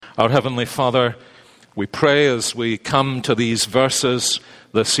Our Heavenly Father, we pray as we come to these verses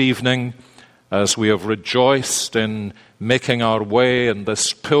this evening, as we have rejoiced in making our way in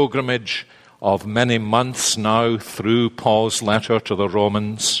this pilgrimage of many months now through Paul's letter to the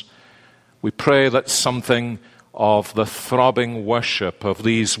Romans, we pray that something of the throbbing worship of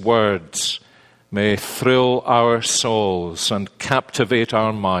these words may thrill our souls and captivate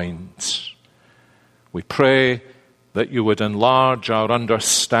our minds. We pray that you would enlarge our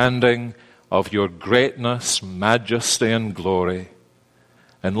understanding of your greatness, majesty, and glory.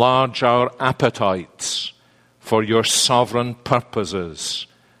 Enlarge our appetites for your sovereign purposes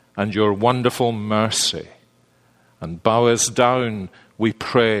and your wonderful mercy. And bow us down, we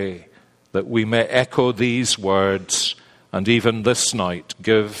pray, that we may echo these words and even this night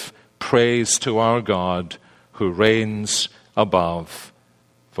give praise to our God who reigns above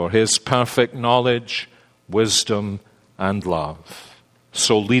for his perfect knowledge, wisdom, and love.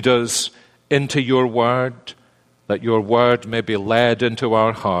 So lead us into your word, that your word may be led into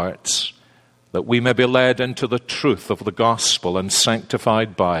our hearts, that we may be led into the truth of the gospel and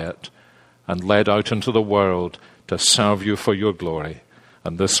sanctified by it, and led out into the world to serve you for your glory.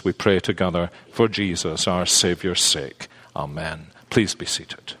 And this we pray together for Jesus, our Savior's sake. Amen. Please be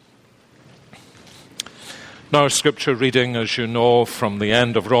seated. Now, our scripture reading, as you know, from the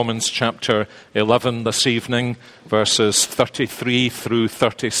end of Romans chapter 11 this evening, verses 33 through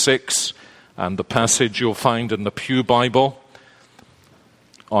 36, and the passage you'll find in the Pew Bible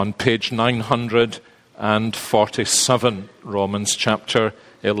on page 947, Romans chapter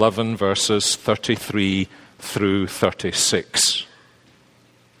 11, verses 33 through 36.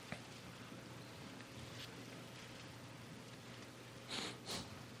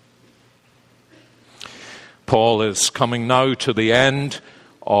 Paul is coming now to the end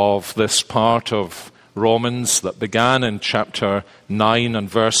of this part of Romans that began in chapter 9 and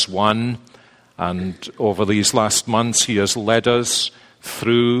verse 1. And over these last months, he has led us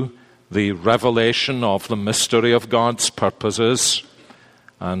through the revelation of the mystery of God's purposes.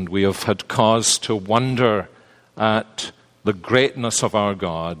 And we have had cause to wonder at the greatness of our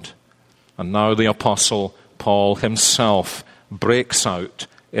God. And now the Apostle Paul himself breaks out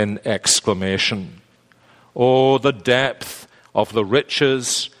in exclamation. Oh, the depth of the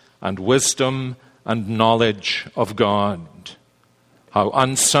riches and wisdom and knowledge of God. How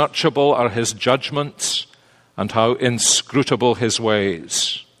unsearchable are his judgments and how inscrutable his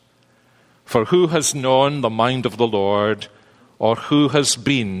ways. For who has known the mind of the Lord, or who has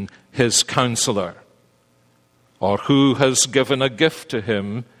been his counselor? Or who has given a gift to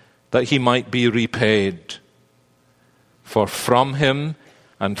him that he might be repaid? For from him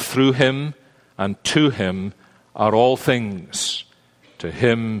and through him and to him are all things. To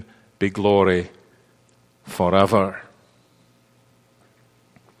him be glory forever.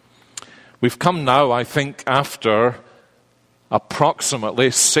 We've come now, I think, after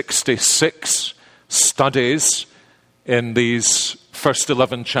approximately 66 studies in these first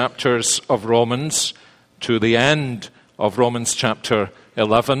 11 chapters of Romans to the end of Romans chapter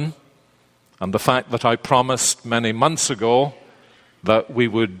 11. And the fact that I promised many months ago that we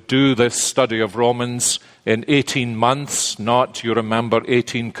would do this study of Romans in 18 months, not, you remember,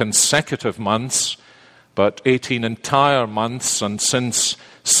 18 consecutive months, but 18 entire months, and since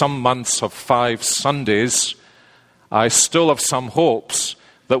some months have 5 Sundays, I still have some hopes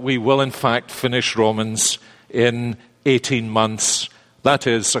that we will in fact finish Romans in 18 months. That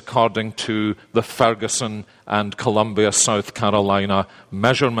is according to the Ferguson and Columbia, South Carolina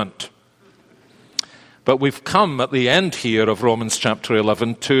measurement. But we've come at the end here of Romans chapter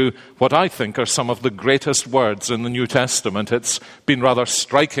 11 to what I think are some of the greatest words in the New Testament. It's been rather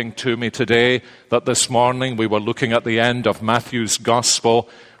striking to me today that this morning we were looking at the end of Matthew's Gospel,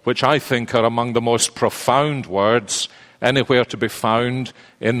 which I think are among the most profound words anywhere to be found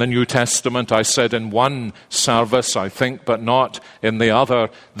in the New Testament. I said in one service, I think, but not in the other,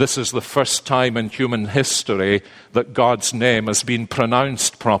 this is the first time in human history that God's name has been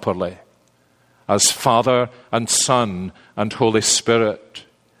pronounced properly as Father and Son and Holy Spirit.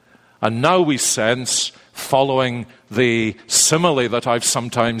 And now we sense, following the simile that I've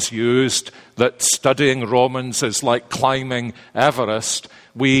sometimes used, that studying Romans is like climbing Everest,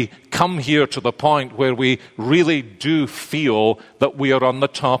 we come here to the point where we really do feel that we are on the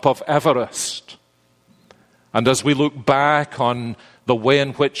top of Everest. And as we look back on the way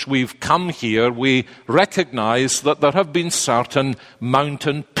in which we've come here, we recognize that there have been certain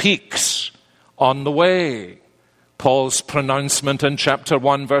mountain peaks on the way. Paul's pronouncement in chapter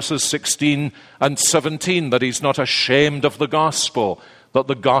 1, verses 16 and 17, that he's not ashamed of the gospel, that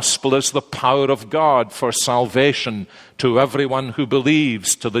the gospel is the power of God for salvation to everyone who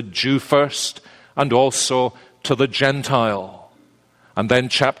believes, to the Jew first and also to the Gentile. And then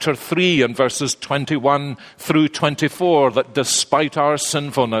chapter 3 and verses 21 through 24, that despite our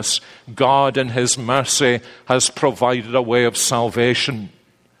sinfulness, God in his mercy has provided a way of salvation.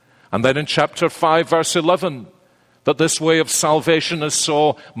 And then in chapter 5 verse 11, that this way of salvation is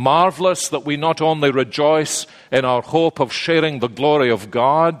so marvelous that we not only rejoice in our hope of sharing the glory of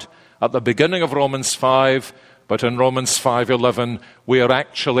God at the beginning of Romans 5, but in Romans 5:11 we are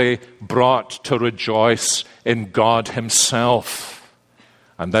actually brought to rejoice in God himself.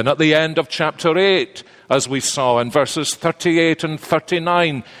 And then at the end of chapter 8, as we saw in verses 38 and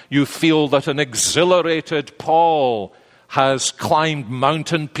 39, you feel that an exhilarated Paul has climbed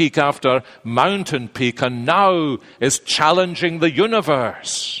mountain peak after mountain peak and now is challenging the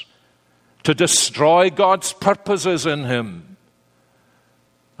universe to destroy God's purposes in him,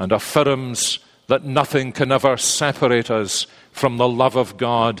 and affirms that nothing can ever separate us from the love of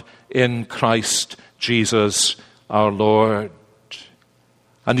God in Christ Jesus our Lord.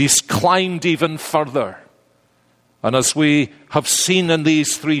 And he's climbed even further. And as we have seen in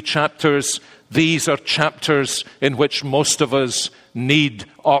these 3 chapters, these are chapters in which most of us need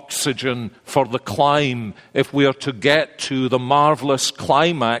oxygen for the climb if we are to get to the marvelous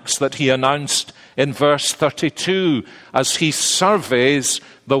climax that he announced in verse 32 as he surveys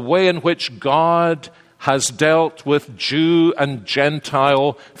the way in which God has dealt with Jew and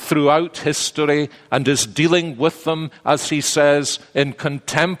Gentile throughout history and is dealing with them, as he says, in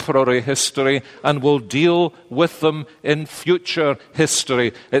contemporary history and will deal with them in future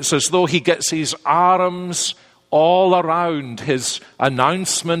history. It's as though he gets his arms all around his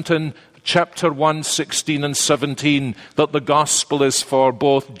announcement in chapter 1, 16 and 17 that the gospel is for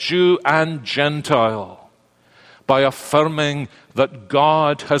both Jew and Gentile, by affirming that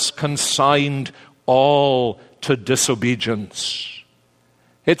God has consigned all to disobedience.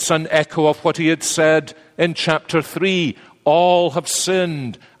 It's an echo of what he had said in chapter 3. All have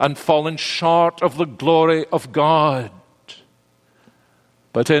sinned and fallen short of the glory of God.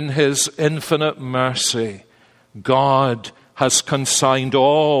 But in his infinite mercy, God has consigned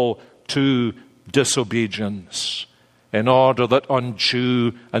all to disobedience in order that on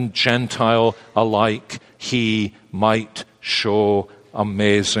Jew and Gentile alike he might show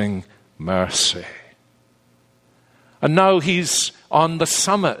amazing mercy. And now he's on the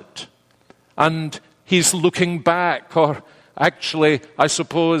summit and he's looking back, or actually, I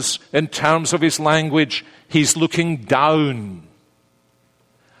suppose, in terms of his language, he's looking down.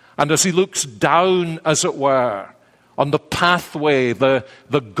 And as he looks down, as it were, on the pathway, the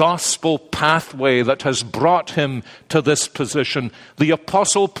gospel pathway that has brought him to this position, the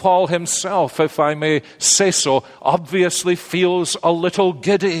Apostle Paul himself, if I may say so, obviously feels a little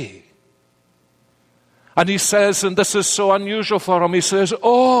giddy. And he says, and this is so unusual for him, he says,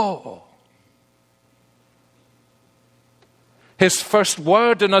 "Oh." His first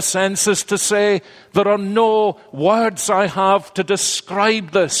word, in a sense, is to say, there are no words I have to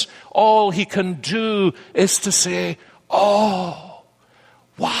describe this. All he can do is to say, "Oh,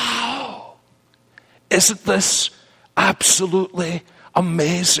 wow. Isn't this absolutely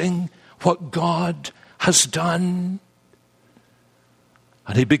amazing what God has done?"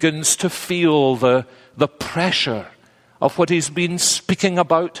 And he begins to feel the pressure of what he's been speaking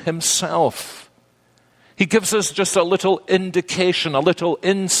about himself. He gives us just a little indication, a little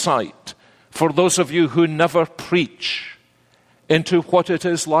insight for those of you who never preach into what it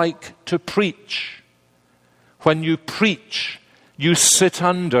is like to preach. When you preach, you sit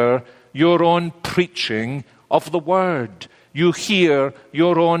under your own preaching of the word. You hear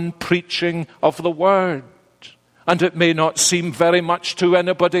your own preaching of the word. And it may not seem very much to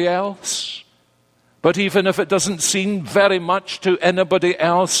anybody else. But even if it doesn't seem very much to anybody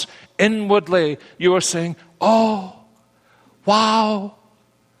else, inwardly you are saying, "Oh, wow.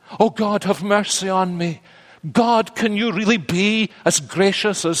 Oh, God, have mercy on me. God, can you really be as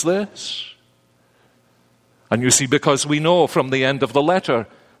gracious as this?" And you see, because we know from the end of the letter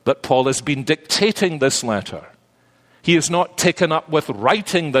that Paul has been dictating this letter. He is not taken up with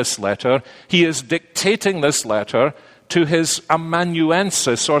writing this letter. He is dictating this letter to his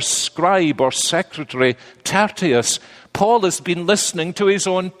amanuensis or scribe or secretary Tertius. Paul has been listening to his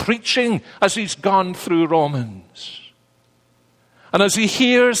own preaching as he's gone through Romans. And as he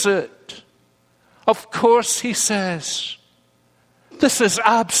hears it, of course he says, "This is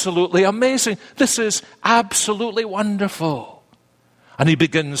absolutely amazing. This is absolutely wonderful." And he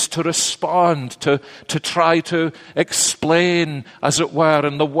begins to respond, to try to explain, as it were,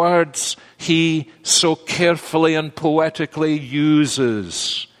 in the words he so carefully and poetically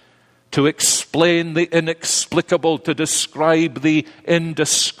uses to explain the inexplicable, to describe the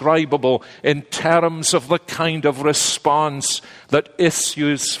indescribable in terms of the kind of response that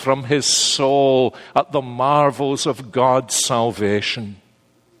issues from his soul at the marvels of God's salvation.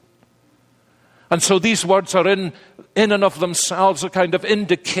 And so these words are in and of themselves a kind of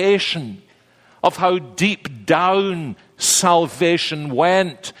indication of how deep down salvation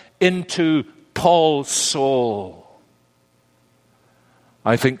went into Paul's soul.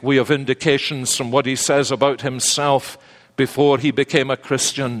 I think we have indications from what he says about himself before he became a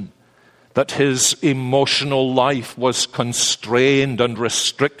Christian that his emotional life was constrained and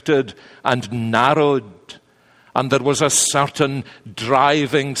restricted and narrowed, and there was a certain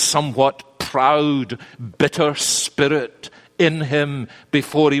driving, somewhat proud, bitter spirit in him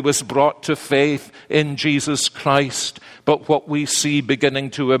before he was brought to faith in Jesus Christ. But what we see beginning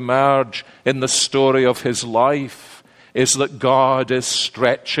to emerge in the story of his life is that God is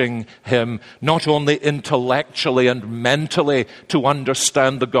stretching him not only intellectually and mentally to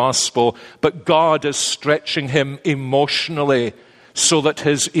understand the gospel, but God is stretching him emotionally so that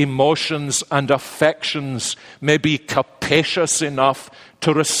his emotions and affections may be capacious enough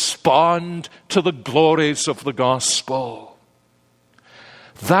to respond to the glories of the gospel.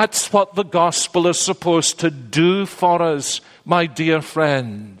 That's what the gospel is supposed to do for us, my dear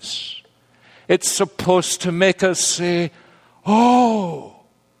friends. It's supposed to make us say, oh,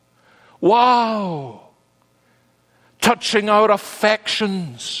 wow, touching our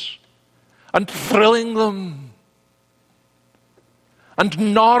affections and thrilling them and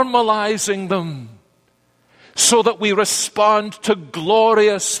normalizing them so that we respond to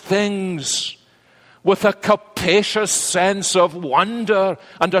glorious things with a capacious sense of wonder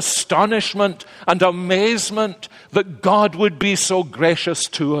and astonishment and amazement that God would be so gracious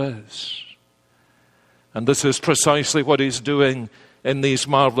to us. And this is precisely what he's doing in these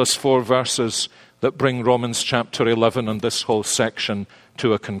marvelous 4 verses that bring Romans chapter 11 and this whole section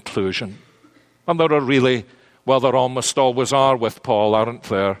to a conclusion. And there are really, well, there almost always are with Paul, aren't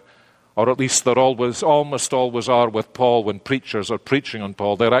there? Or at least there almost always are with Paul when preachers are preaching on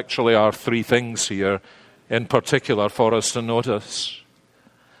Paul. There actually are 3 things here in particular for us to notice.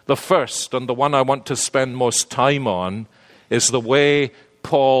 The first, and the one I want to spend most time on, is the way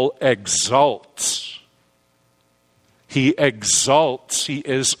Paul exalts. He exalts, he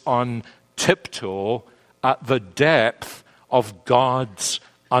is on tiptoe at the depth of God's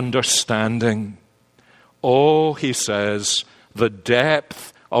understanding. Oh, he says, the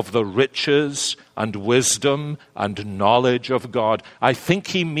depth of the riches and wisdom and knowledge of God. I think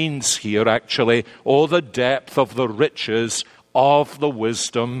he means here actually, oh, the depth of the riches of the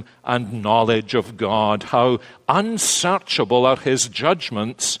wisdom and knowledge of God. How unsearchable are his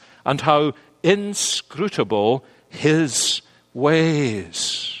judgments and how inscrutable his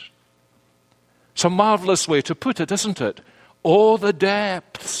ways. It's a marvelous way to put it, isn't it? Oh, the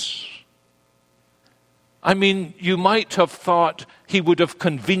depths. I mean, you might have thought he would have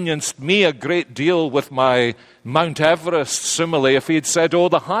convenienced me a great deal with my Mount Everest simile if he had said, oh,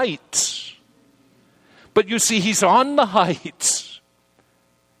 the heights. But you see, he's on the heights.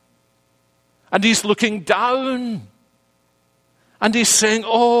 And he's looking down. And he's saying,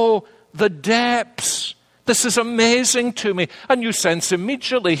 oh, the depths. This is amazing to me. And you sense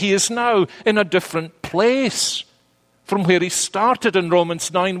immediately he is now in a different place from where he started in Romans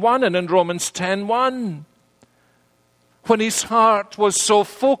 9:1 and in Romans 10:1. When his heart was so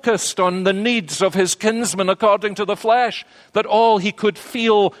focused on the needs of his kinsmen according to the flesh that all he could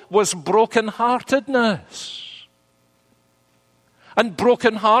feel was brokenheartedness. And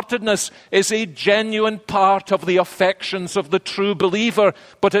brokenheartedness is a genuine part of the affections of the true believer,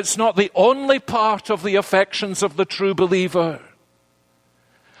 but it's not the only part of the affections of the true believer.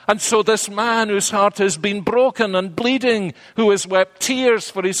 And so this man whose heart has been broken and bleeding, who has wept tears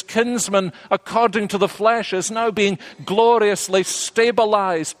for his kinsmen according to the flesh, is now being gloriously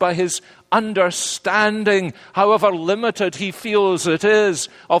stabilized by his understanding, however limited he feels it is,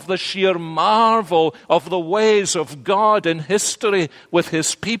 of the sheer marvel of the ways of God in history with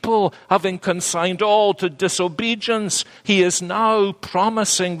his people, having consigned all to disobedience. He is now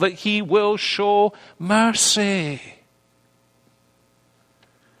promising that he will show mercy.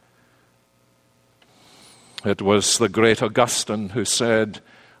 It was the great Augustine who said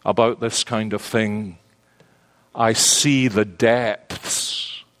about this kind of thing, I see the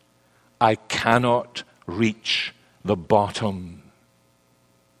depths, I cannot reach the bottom.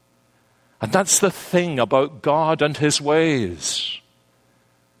 And that's the thing about God and his ways.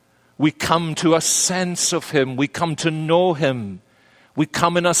 We come to a sense of him. We come to know him. We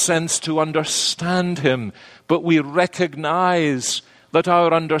come in a sense to understand him. But we recognize that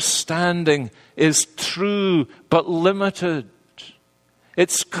our understanding is true but limited.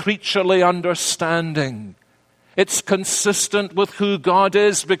 It's creaturely understanding. It's consistent with who God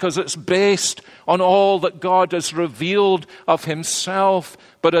is because it's based on all that God has revealed of himself.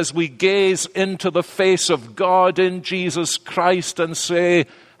 But as we gaze into the face of God in Jesus Christ and say,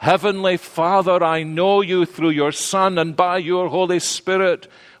 Heavenly Father, I know you through your Son and by your Holy Spirit,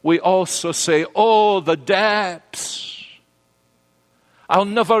 we also say, oh, the depths. I'll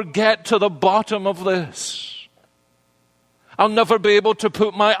never get to the bottom of this. I'll never be able to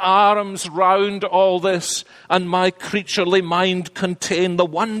put my arms round all this and my creaturely mind contain the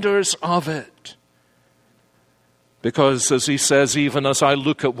wonders of it. Because, as he says, even as I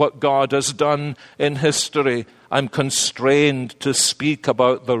look at what God has done in history, I'm constrained to speak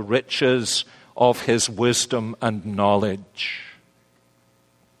about the riches of his wisdom and knowledge.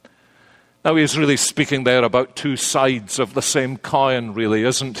 Now, he's really speaking there about two sides of the same coin, really,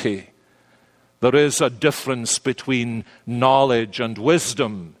 isn't he? There is a difference between knowledge and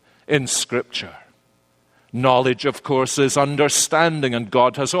wisdom in Scripture. Knowledge, of course, is understanding, and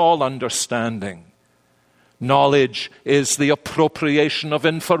God has all understanding. Knowledge is the appropriation of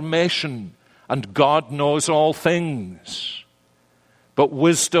information, and God knows all things. But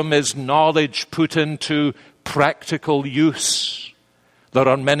wisdom is knowledge put into practical use. There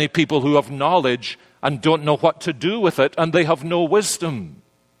are many people who have knowledge and don't know what to do with it, and they have no wisdom.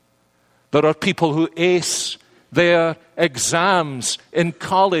 There are people who ace their exams in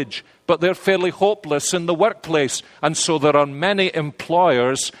college, but they're fairly hopeless in the workplace. And so there are many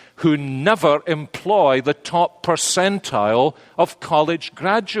employers who never employ the top percentile of college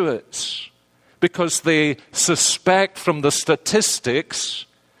graduates because they suspect from the statistics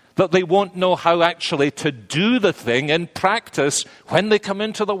that they won't know how actually to do the thing in practice when they come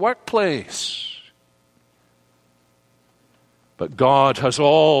into the workplace. But God has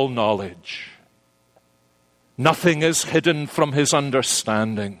all knowledge. Nothing is hidden from his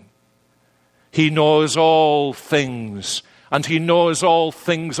understanding. He knows all things, and he knows all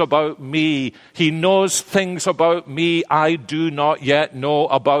things about me. He knows things about me I do not yet know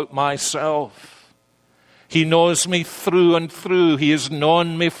about myself. He knows me through and through. He has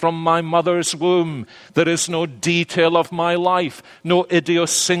known me from my mother's womb. There is no detail of my life, no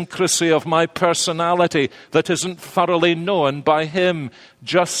idiosyncrasy of my personality that isn't thoroughly known by him.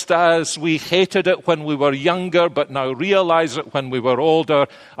 Just as we hated it when we were younger, but now realize it when we were older,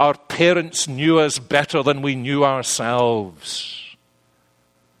 our parents knew us better than we knew ourselves.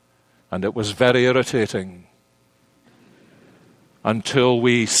 And it was very irritating until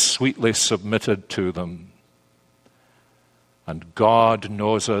we sweetly submitted to them. And God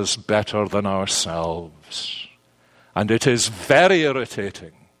knows us better than ourselves. And it is very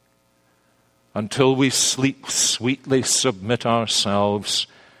irritating until we sweetly submit ourselves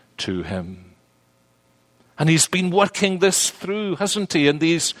to him. And he's been working this through, hasn't he, in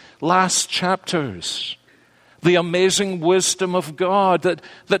these last chapters. The amazing wisdom of God,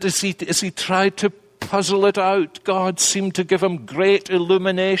 that as he tried to puzzle it out, God seemed to give him great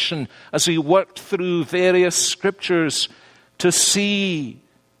illumination as he worked through various scriptures to see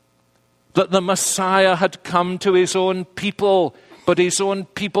that the Messiah had come to his own people, but his own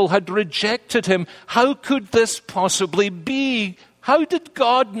people had rejected him. How could this possibly be? How did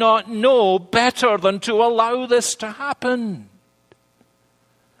God not know better than to allow this to happen?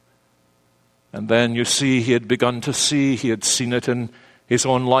 And then you see, he had begun to see, he had seen it in his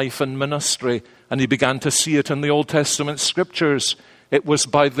own life and ministry, and he began to see it in the Old Testament scriptures. It was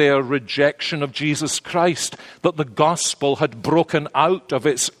by their rejection of Jesus Christ that the gospel had broken out of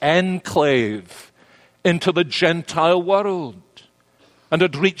its enclave into the Gentile world and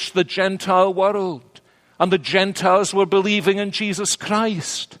had reached the Gentile world. And the Gentiles were believing in Jesus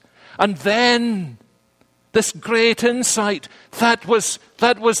Christ. And then this great insight, that was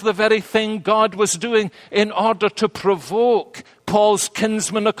the very thing God was doing in order to provoke Paul's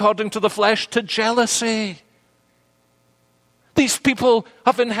kinsmen according to the flesh to jealousy. These people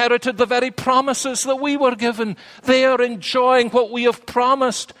have inherited the very promises that we were given. They are enjoying what we have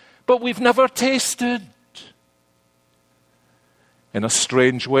promised, but we've never tasted. In a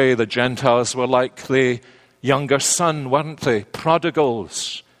strange way, the Gentiles were like the younger son, weren't they?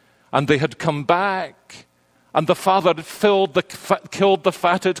 Prodigals. And they had come back. And the father had killed the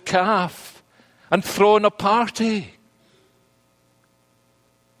fatted calf and thrown a party.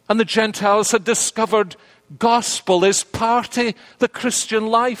 And the Gentiles had discovered gospel is party, the Christian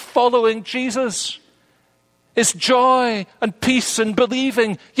life, following Jesus. is joy and peace in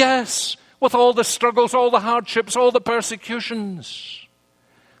believing, yes, with all the struggles, all the hardships, all the persecutions.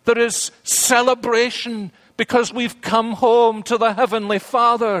 There is celebration because we've come home to the Heavenly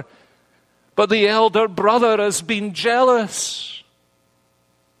Father. But the elder brother has been jealous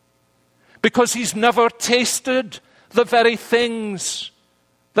because he's never tasted the very things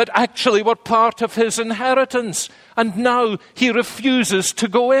that actually were part of his inheritance. And now he refuses to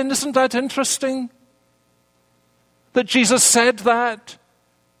go in. Isn't that interesting? That Jesus said that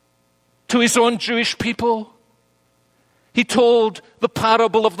to his own Jewish people. He told the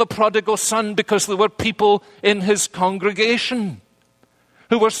parable of the prodigal son because there were people in his congregation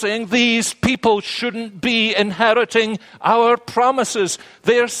who were saying, these people shouldn't be inheriting our promises.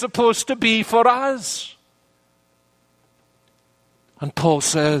 They're supposed to be for us. And Paul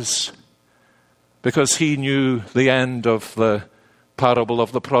says, because he knew the end of the parable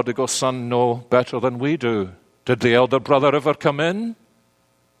of the prodigal son no better than we do. Did the elder brother ever come in?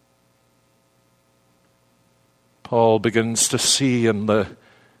 Paul begins to see in the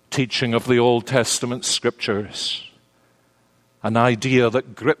teaching of the Old Testament scriptures an idea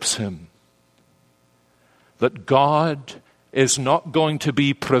that grips him. That God is not going to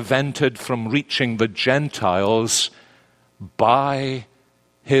be prevented from reaching the Gentiles by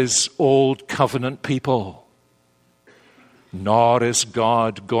his old covenant people. Nor is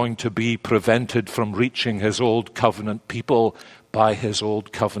God going to be prevented from reaching his old covenant people by his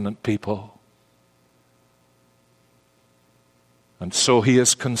old covenant people. And so he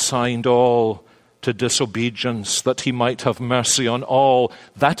has consigned all to disobedience, that he might have mercy on all.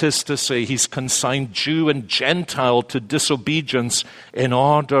 That is to say, he's consigned Jew and Gentile to disobedience in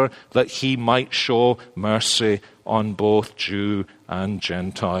order that he might show mercy on both Jew and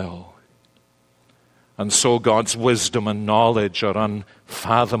Gentile. And so God's wisdom and knowledge are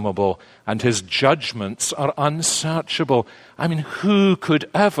unfathomable, and his judgments are unsearchable. I mean, who could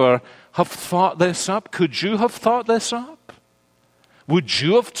ever have thought this up? Could you have thought this up? Would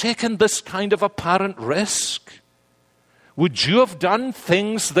you have taken this kind of apparent risk? Would you have done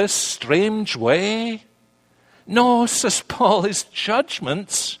things this strange way? No, says Paul, his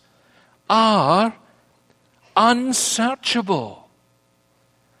judgments are unsearchable,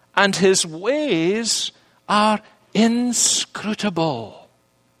 and his ways are inscrutable.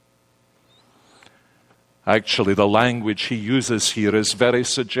 Actually, the language he uses here is very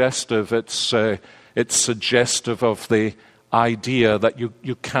suggestive. It's suggestive of the idea that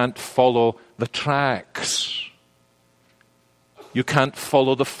you can't follow the tracks. You can't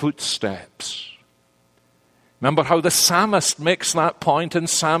follow the footsteps. Remember how the psalmist makes that point in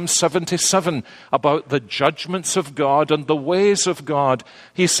Psalm 77 about the judgments of God and the ways of God.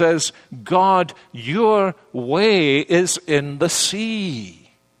 He says, God, your way is in the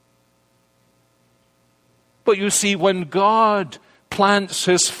sea. But you see, when God plants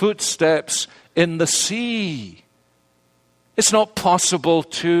his footsteps in the sea, it's not possible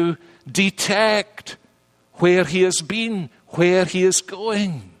to detect where he has been, where he is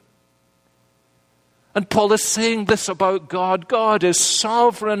going. And Paul is saying this about God. God is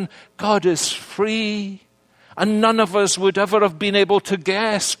sovereign. God is free. And none of us would ever have been able to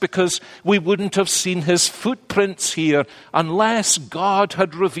guess, because we wouldn't have seen his footprints here unless God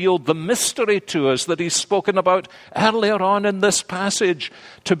had revealed the mystery to us that he's spoken about earlier on in this passage,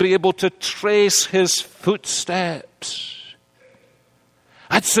 to be able to trace his footsteps.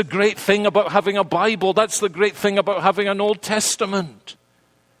 That's the great thing about having a Bible. That's the great thing about having an Old Testament.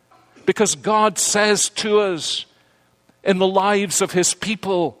 Because God says to us in the lives of his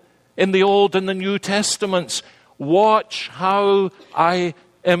people, in the Old and the New Testaments, watch how I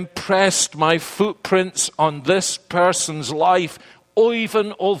impressed my footprints on this person's life,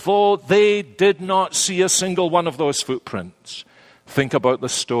 even although they did not see a single one of those footprints. Think about the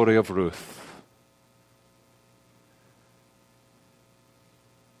story of Ruth.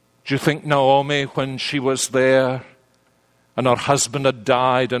 Do you think Naomi, when she was there and her husband had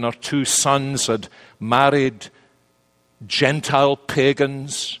died and her two sons had married Gentile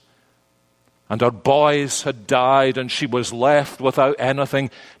pagans and her boys had died and she was left without anything,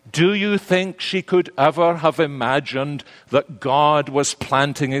 do you think she could ever have imagined that God was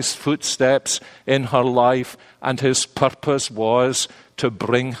planting his footsteps in her life and his purpose was to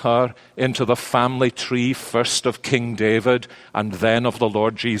bring her into the family tree, first of King David and then of the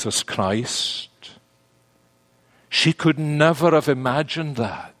Lord Jesus Christ? She could never have imagined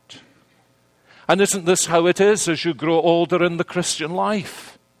that. And isn't this how it is as you grow older in the Christian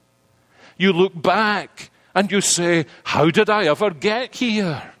life? You look back and you say, how did I ever get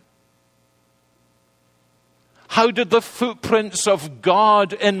here? How did the footprints of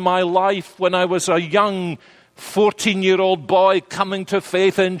God in my life when I was a young 14-year-old boy coming to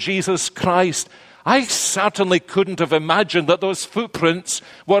faith in Jesus Christ. I certainly couldn't have imagined that those footprints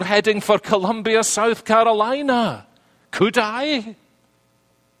were heading for Columbia, South Carolina. Could I?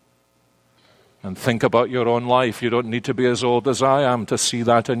 And think about your own life. You don't need to be as old as I am to see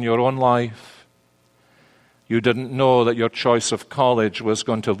that in your own life. You didn't know that your choice of college was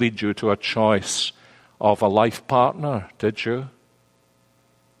going to lead you to a choice of a life partner, did you?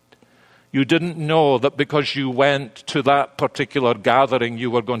 You didn't know that because you went to that particular gathering,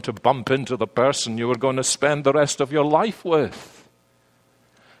 you were going to bump into the person you were going to spend the rest of your life with.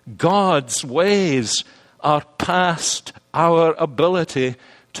 God's ways are past our ability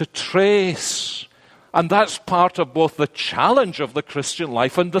to trace. And that's part of both the challenge of the Christian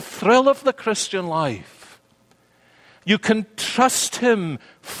life and the thrill of the Christian life. You can trust Him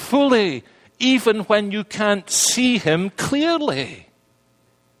fully, even when you can't see Him clearly.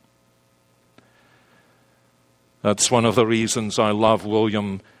 That's one of the reasons I love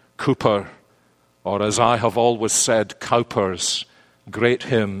William Cowper, or as I have always said, Cowper's great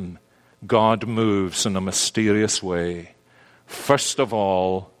hymn, God Moves in a Mysterious Way. First of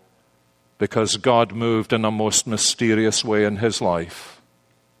all, because God moved in a most mysterious way in his life.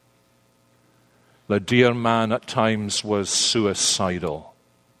 The dear man at times was suicidal.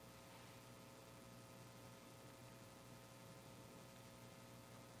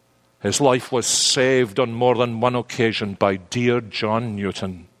 His life was saved on more than one occasion by dear John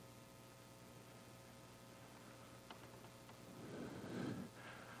Newton.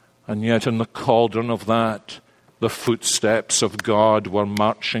 And yet in the cauldron of that, the footsteps of God were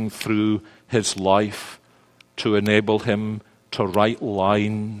marching through his life to enable him to write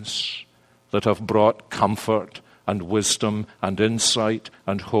lines that have brought comfort and wisdom and insight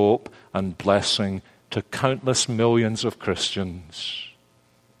and hope and blessing to countless millions of Christians.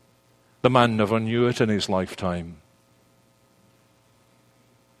 The man never knew it in his lifetime.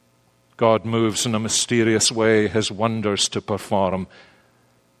 God moves in a mysterious way his wonders to perform.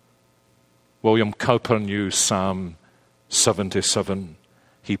 William Cowper knew Psalm 77.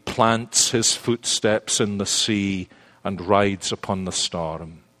 He plants his footsteps in the sea and rides upon the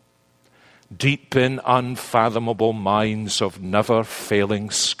storm. Deep in unfathomable minds of never-failing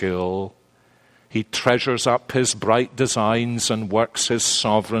skill, he treasures up his bright designs and works his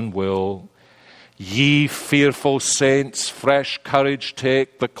sovereign will. Ye fearful saints, fresh courage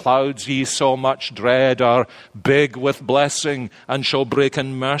take. The clouds ye so much dread are big with blessing and shall break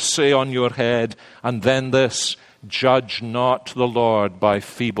in mercy on your head. And then this, judge not the Lord by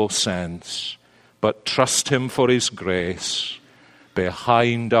feeble sense, but trust him for his grace.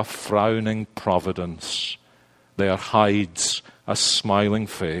 Behind a frowning providence, there hides a smiling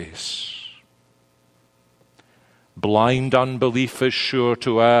face. Blind unbelief is sure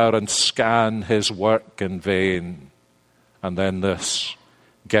to err and scan his work in vain. And then this,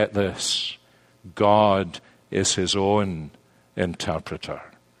 get this, God is his own interpreter.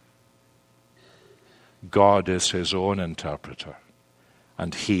 God is his own interpreter,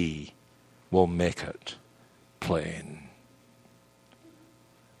 and he will make it plain.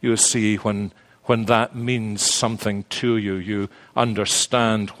 You see, when that means something to you, you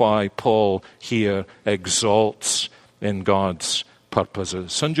understand why Paul here exalts in God's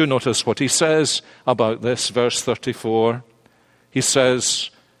purposes. And you notice what he says about this, verse 34. He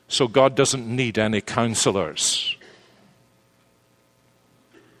says, so God doesn't need any counselors.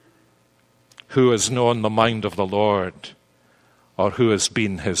 Who has known the mind of the Lord, or who has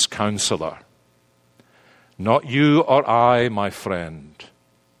been his counselor? Not you or I, my friend.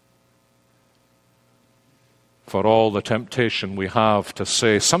 For all the temptation we have to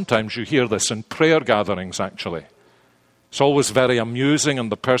say, sometimes you hear this in prayer gatherings actually. It's always very amusing, and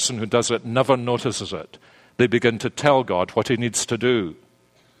the person who does it never notices it. They begin to tell God what he needs to do,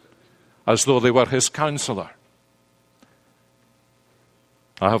 as though they were his counselor.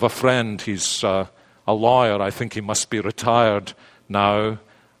 I have a friend, he's a lawyer. I think he must be retired now,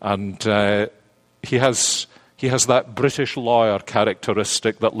 and he has that British lawyer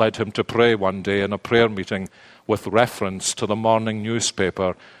characteristic that led him to pray one day in a prayer meeting with reference to the morning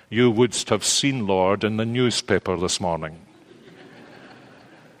newspaper. You wouldst have seen, Lord, in the newspaper this morning.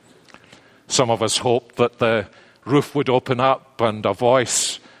 Some of us hoped that the roof would open up and a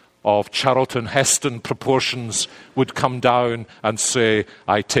voice of Charlton Heston proportions would come down and say,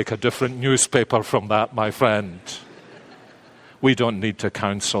 I take a different newspaper from that, my friend. We don't need to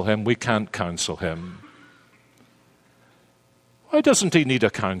counsel him. We can't counsel him. Why doesn't he need a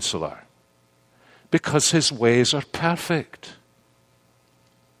counselor? Because his ways are perfect.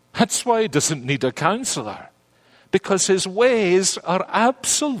 That's why he doesn't need a counselor. Because his ways are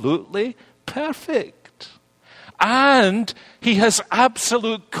absolutely perfect. And he has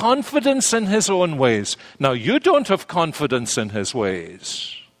absolute confidence in his own ways. Now, you don't have confidence in his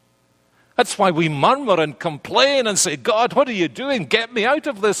ways. That's why we murmur and complain and say, God, what are you doing? Get me out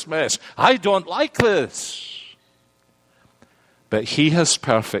of this mess. I don't like this. But he has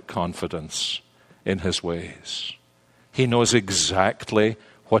perfect confidence in his ways. He knows exactly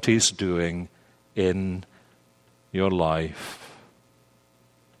what he's doing in your life.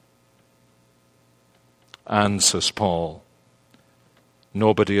 And, says Paul,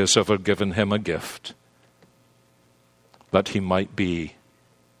 nobody has ever given him a gift that he might be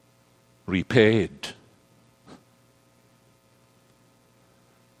repaid.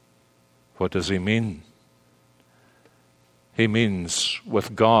 What does he mean? He means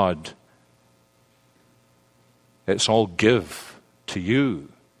with God, it's all give to you.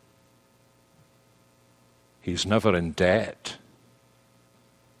 He's never in debt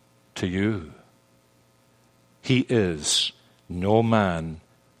to you. He is no man,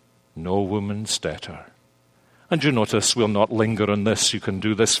 no woman's debtor. And you notice, we'll not linger on this, you can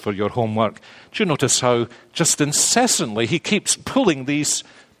do this for your homework. Do you notice how just incessantly he keeps pulling these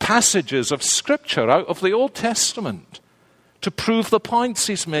passages of Scripture out of the Old Testament to prove the points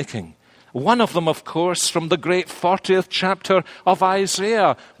he's making? One of them, of course, from the great 40th chapter of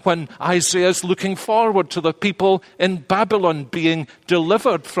Isaiah, when Isaiah is looking forward to the people in Babylon being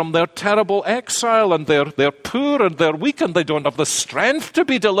delivered from their terrible exile, and they're poor and they're weak and they don't have the strength to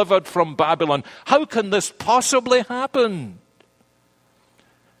be delivered from Babylon. How can this possibly happen?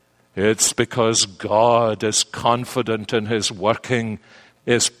 It's because God is confident in his working,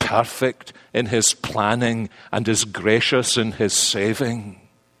 is perfect in his planning, and is gracious in his saving.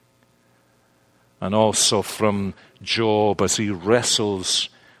 And also from Job as he wrestles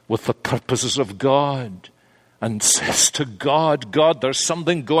with the purposes of God and says to God, God, there's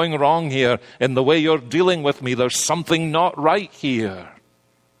something going wrong here in the way you're dealing with me. There's something not right here.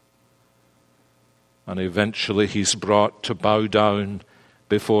 And eventually he's brought to bow down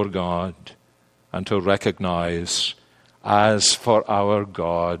before God and to recognize, as for our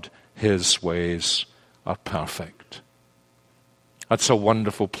God, his ways are perfect. That's a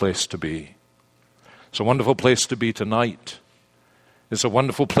wonderful place to be. It's a wonderful place to be tonight. It's a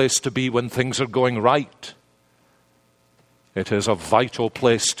wonderful place to be when things are going right. It is a vital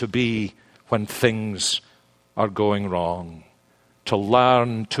place to be when things are going wrong. To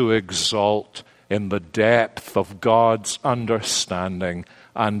learn to exalt in the depth of God's understanding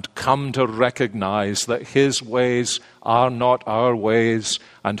and come to recognize that his ways are not our ways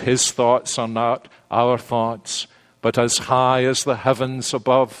and his thoughts are not our thoughts, but as high as the heavens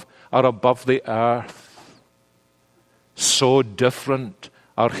above are above the earth. So different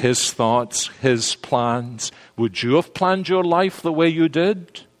are his thoughts, his plans. Would you have planned your life the way you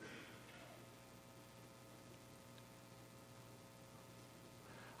did?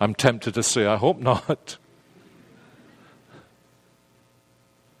 I'm tempted to say, I hope not.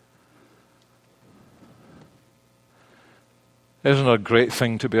 Isn't it a great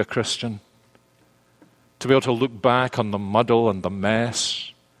thing to be a Christian? To be able to look back on the muddle and the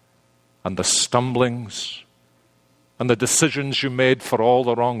mess and the stumblings and the decisions you made for all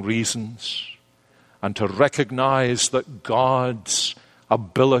the wrong reasons, and to recognize that God's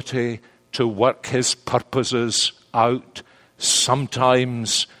ability to work his purposes out,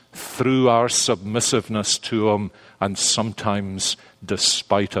 sometimes through our submissiveness to him and sometimes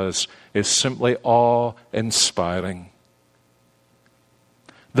despite us, is simply awe-inspiring.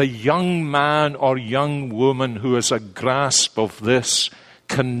 The young man or young woman who has a grasp of this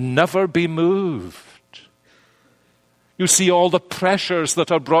can never be moved. You see all the pressures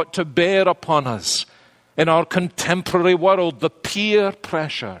that are brought to bear upon us in our contemporary world, the peer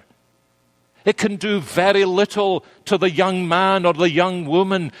pressure. It can do very little to the young man or the young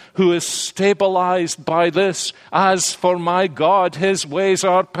woman who is stabilized by this. As for my God, his ways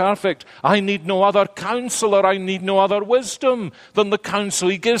are perfect. I need no other counselor. I need no other wisdom than the counsel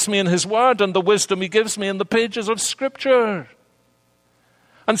he gives me in his word and the wisdom he gives me in the pages of Scripture.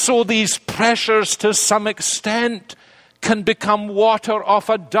 And so these pressures, to some extent, can become water off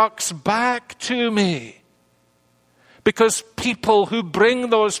a duck's back to me. Because people who bring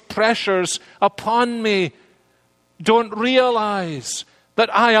those pressures upon me don't realize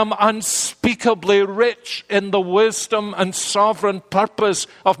that I am unspeakably rich in the wisdom and sovereign purpose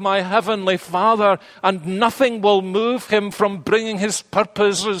of my Heavenly Father, and nothing will move him from bringing his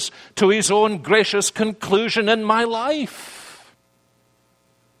purposes to his own gracious conclusion in my life.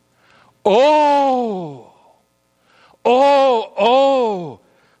 Oh,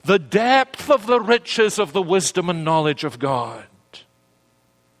 the depth of the riches of the wisdom and knowledge of God.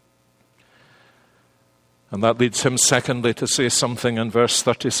 And that leads him, secondly, to say something in verse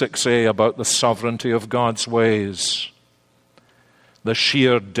 36a about the sovereignty of God's ways. The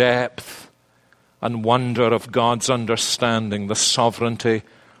sheer depth and wonder of God's understanding, the sovereignty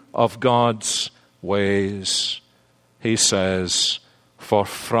of God's ways. He says, for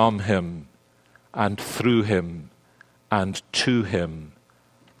from him and through him and to him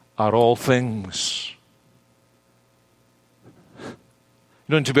are all things.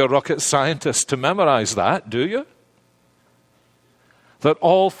 You don't need to be a rocket scientist to memorize that, do you? That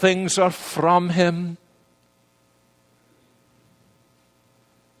all things are from him.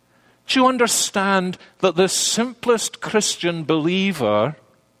 Do you understand that the simplest Christian believer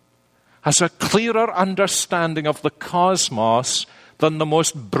has a clearer understanding of the cosmos than the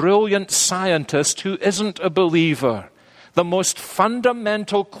most brilliant scientist who isn't a believer? The most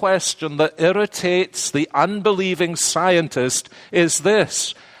fundamental question that irritates the unbelieving scientist is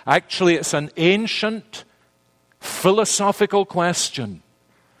this. Actually, it's an ancient philosophical question.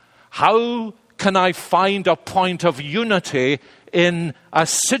 How can I find a point of unity in a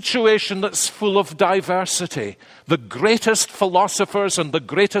situation that's full of diversity? The greatest philosophers and the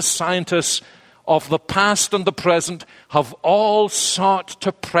greatest scientists of the past and the present have all sought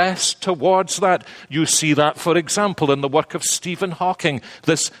to press towards that. You see that, for example, in the work of Stephen Hawking,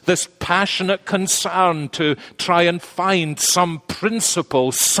 this passionate concern to try and find some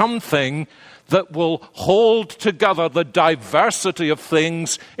principle, something that will hold together the diversity of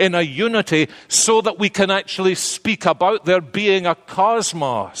things in a unity so that we can actually speak about there being a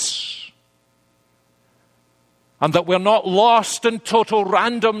cosmos and that we're not lost in total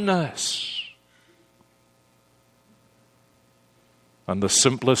randomness. And the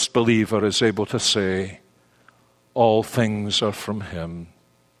simplest believer is able to say, all things are from him.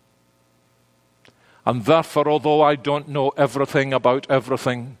 And therefore, although I don't know everything about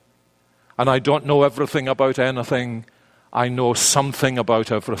everything, and I don't know everything about anything, I know something about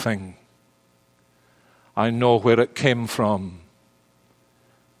everything. I know where it came from.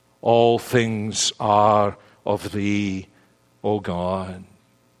 All things are of thee, O God.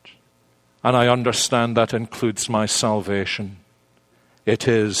 And I understand that includes my salvation. It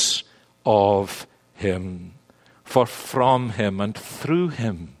is of him, for from him and through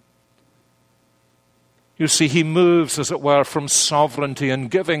him. You see, he moves, as it were, from sovereignty in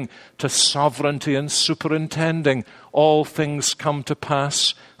giving to sovereignty in superintending. All things come to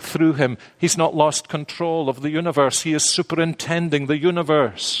pass through him. He's not lost control of the universe. He is superintending the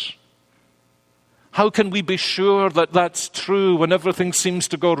universe. How can we be sure that that's true when everything seems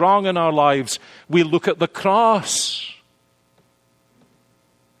to go wrong in our lives? We look at the cross.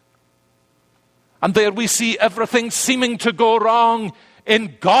 And there we see everything seeming to go wrong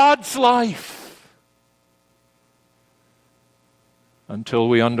in God's life. Until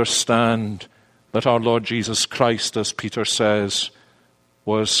we understand that our Lord Jesus Christ, as Peter says,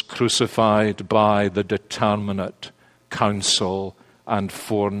 was crucified by the determinate counsel and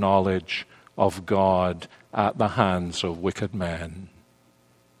foreknowledge of God at the hands of wicked men.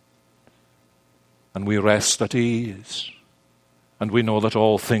 And we rest at ease. And we know that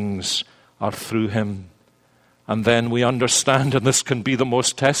all things are through him. And then we understand, and this can be the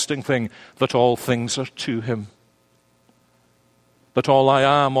most testing thing, that all things are to him. That all I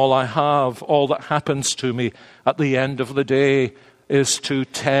am, all I have, all that happens to me at the end of the day is to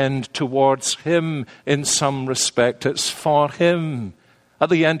tend towards him in some respect. It's for him. At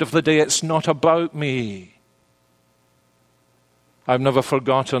the end of the day, it's not about me. I've never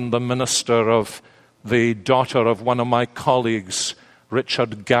forgotten the minister of the daughter of one of my colleagues,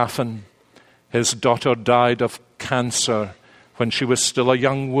 Richard Gaffin. His daughter died of cancer when she was still a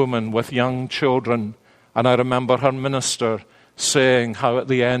young woman with young children. And I remember her minister saying how at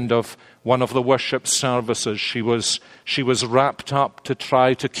the end of one of the worship services she was wrapped up to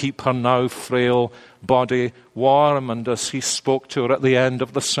try to keep her now frail body warm. And as he spoke to her at the end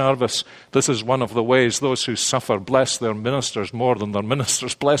of the service, this is one of the ways those who suffer bless their ministers more than their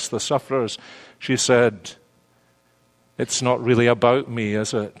ministers bless the sufferers. She said, "It's not really about me,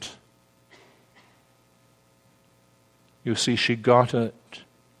 is it?" You see, she got it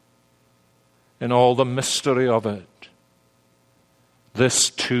in all the mystery of it. This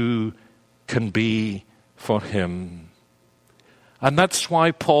too can be for him. And that's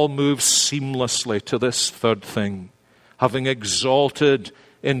why Paul moves seamlessly to this third thing. Having exalted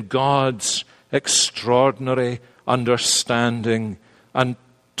in God's extraordinary understanding and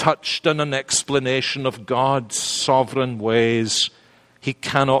touched in an explanation of God's sovereign ways, he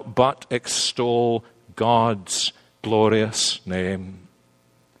cannot but extol God's glorious name.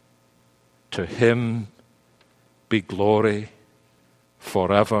 To him be glory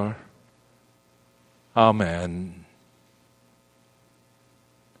forever Amen.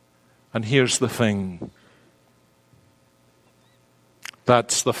 And here's the thing.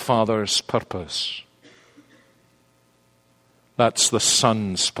 That's the Father's purpose. That's the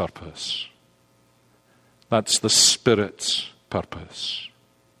Son's purpose. That's the Spirit's purpose.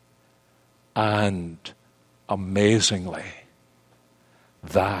 And amazingly,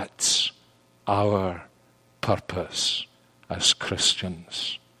 that's our purpose as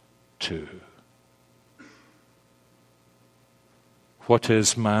Christians too. What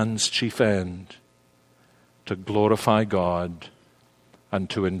is man's chief end? To glorify God and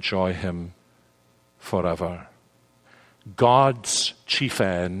to enjoy Him forever. God's chief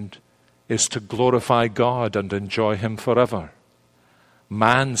end is to glorify God and enjoy Him forever.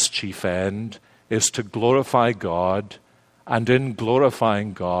 Man's chief end is to glorify God and in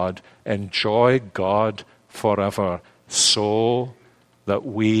glorifying God, enjoy God forever, so that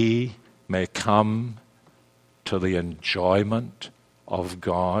we may come to the enjoyment of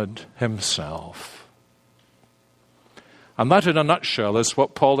God Himself. And that, in a nutshell, is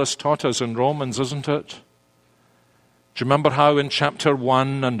what Paul has taught us in Romans, isn't it? Do you remember how in chapter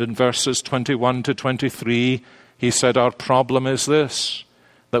 1 and in verses 21 to 23, he said our problem is this,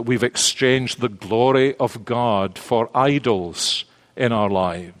 that we've exchanged the glory of God for idols in our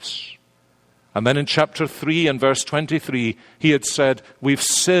lives. And then in chapter 3 and verse 23, he had said, we've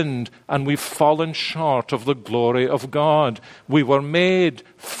sinned and we've fallen short of the glory of God. We were made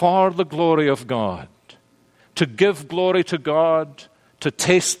for the glory of God, to give glory to God, to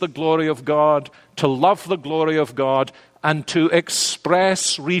taste the glory of God, to love the glory of God, and to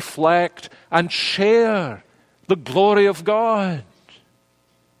express, reflect, and share the glory of God.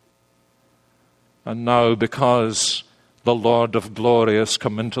 And now, because the Lord of glory has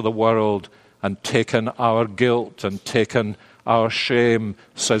come into the world and taken our guilt and taken our shame,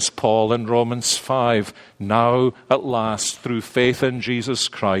 says Paul in Romans 5, now at last, through faith in Jesus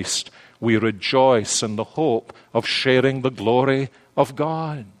Christ, we rejoice in the hope of sharing the glory of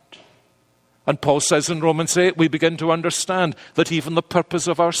God. And Paul says in Romans 8, we begin to understand that even the purpose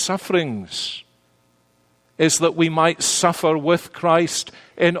of our sufferings is that we might suffer with Christ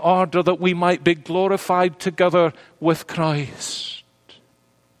in order that we might be glorified together with Christ.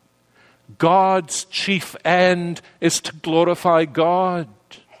 God's chief end is to glorify God.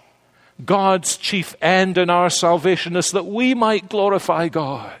 God's chief end in our salvation is that we might glorify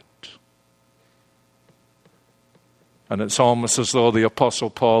God. And it's almost as though the Apostle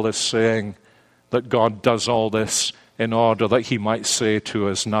Paul is saying that God does all this in order that He might say to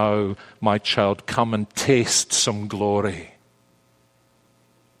us, now, my child, come and taste some glory.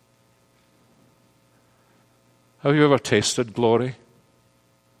 Have you ever tasted glory?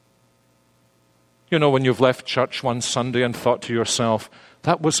 You know, when you've left church one Sunday and thought to yourself,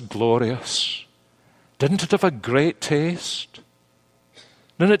 that was glorious. Didn't it have a great taste?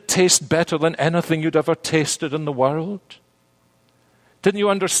 Didn't it taste better than anything you'd ever tasted in the world? Didn't you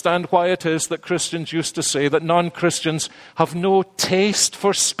understand why it is that Christians used to say that non-Christians have no taste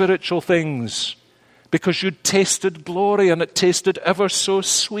for spiritual things? Because you'd tasted glory and it tasted ever so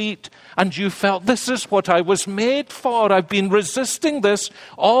sweet. And you felt, this is what I was made for. I've been resisting this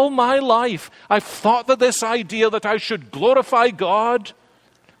all my life. I've thought that this idea that I should glorify God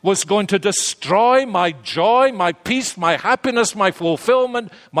was going to destroy my joy, my peace, my happiness, my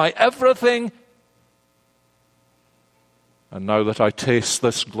fulfillment, my everything. And now that I taste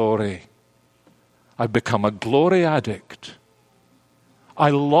this glory, I've become a glory addict.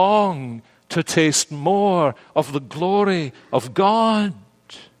 I long to taste more of the glory of God.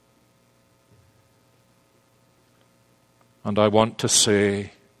 And I want to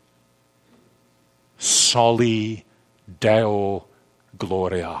say, Soli Deo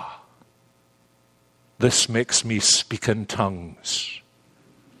Gloria. This makes me speak in tongues,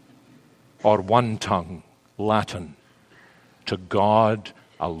 or one tongue, Latin. To God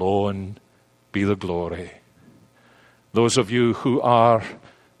alone be the glory. Those of you who are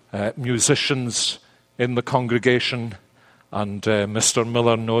musicians in the congregation, and Mr.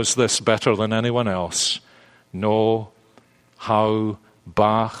 Miller knows this better than anyone else, know how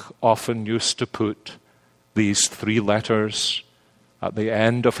Bach often used to put these three letters at the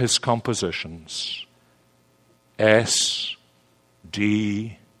end of his compositions. S,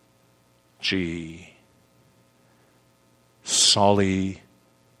 D, G. Soli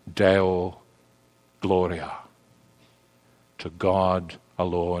Deo Gloria. To God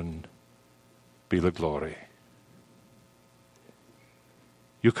alone be the glory.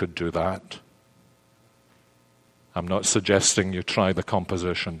 You could do that. I'm not suggesting you try the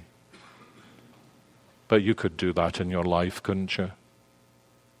composition, but you could do that in your life, couldn't you?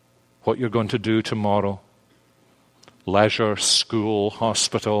 what you're going to do tomorrow. Leisure, school,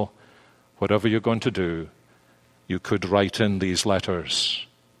 hospital, whatever you're going to do, you could write in these letters,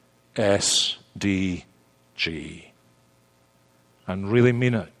 SDG, and really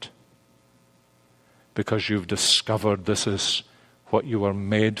mean it, because you've discovered this is what you were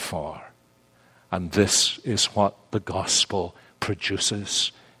made for, and this is what the gospel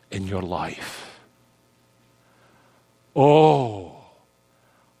produces in your life. Oh,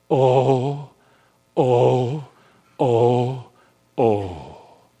 oh, oh, oh, oh,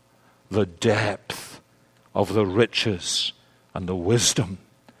 the depth of the riches and the wisdom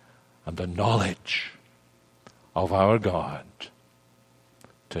and the knowledge of our God.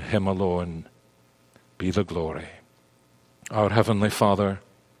 To him alone be the glory. Our Heavenly Father,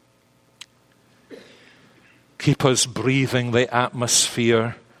 keep us breathing the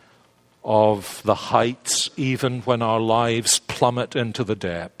atmosphere of the heights even when our lives plummet into the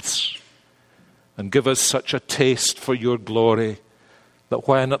depths. And give us such a taste for your glory that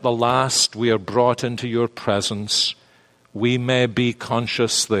when at the last we are brought into your presence, we may be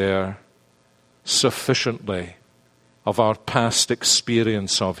conscious there sufficiently of our past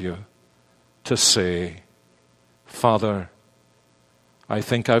experience of you to say, Father, I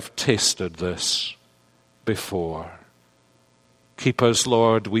think I've tasted this before. Keep us,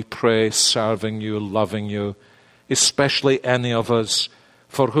 Lord, we pray, serving you, loving you, especially any of us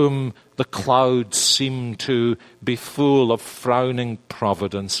for whom the clouds seem to be full of frowning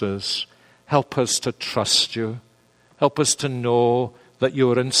providences. Help us to trust you. Help us to know that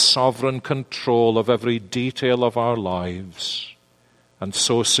you are in sovereign control of every detail of our lives, and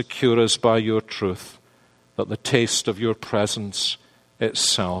so secure us by your truth that the taste of your presence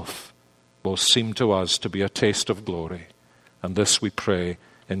itself will seem to us to be a taste of glory. And this we pray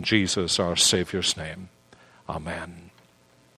in Jesus, our Saviour's name. Amen.